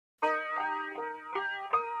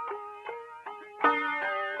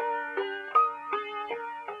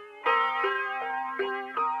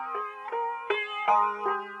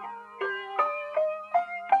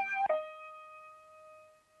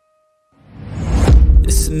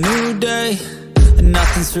It's a new day, and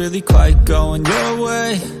nothing's really quite going your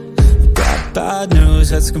way. You got bad news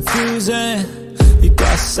that's confusing. You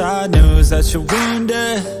got sad news that you're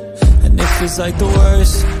wounded. And it feels like the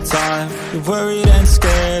worst time. You're worried and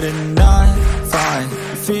scared and not fine.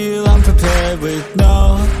 You feel unprepared with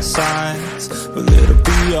no signs, but it'll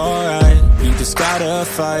be alright. You just gotta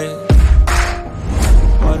fight.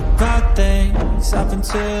 What about things happen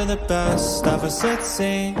to the best of us? It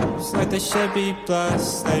seems like they should be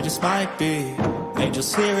blessed. They just might be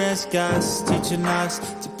angels here as guests, teaching us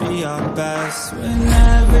to be our best. When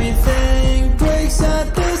everything breaks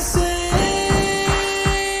at the seams,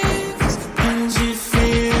 and you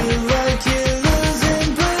feel like you're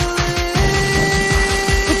losing belief,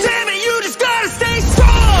 but damn it, you just gotta stay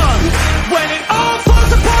strong. When it all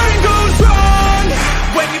falls apart and goes wrong,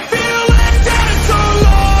 when you feel left out and so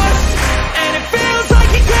lost, and it feels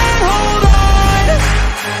like you can't hold on,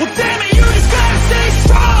 well damn it, you just gotta stay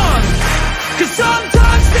strong. Cause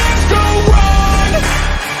sometimes things go wrong,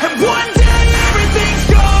 and one day everything's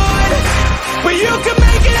gone, but you can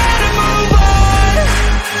make it out and move on.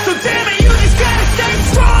 So damn it, you just gotta stay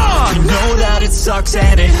strong. You know that it sucks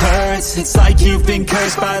and it hurts. It's like you've been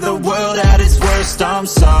cursed by the world at its worst. I'm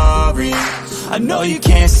sorry, I know you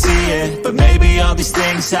can't see it, but maybe all these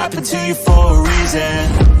things happen to you for a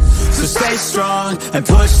reason. So stay strong and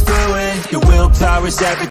push through it. Your willpower is everything.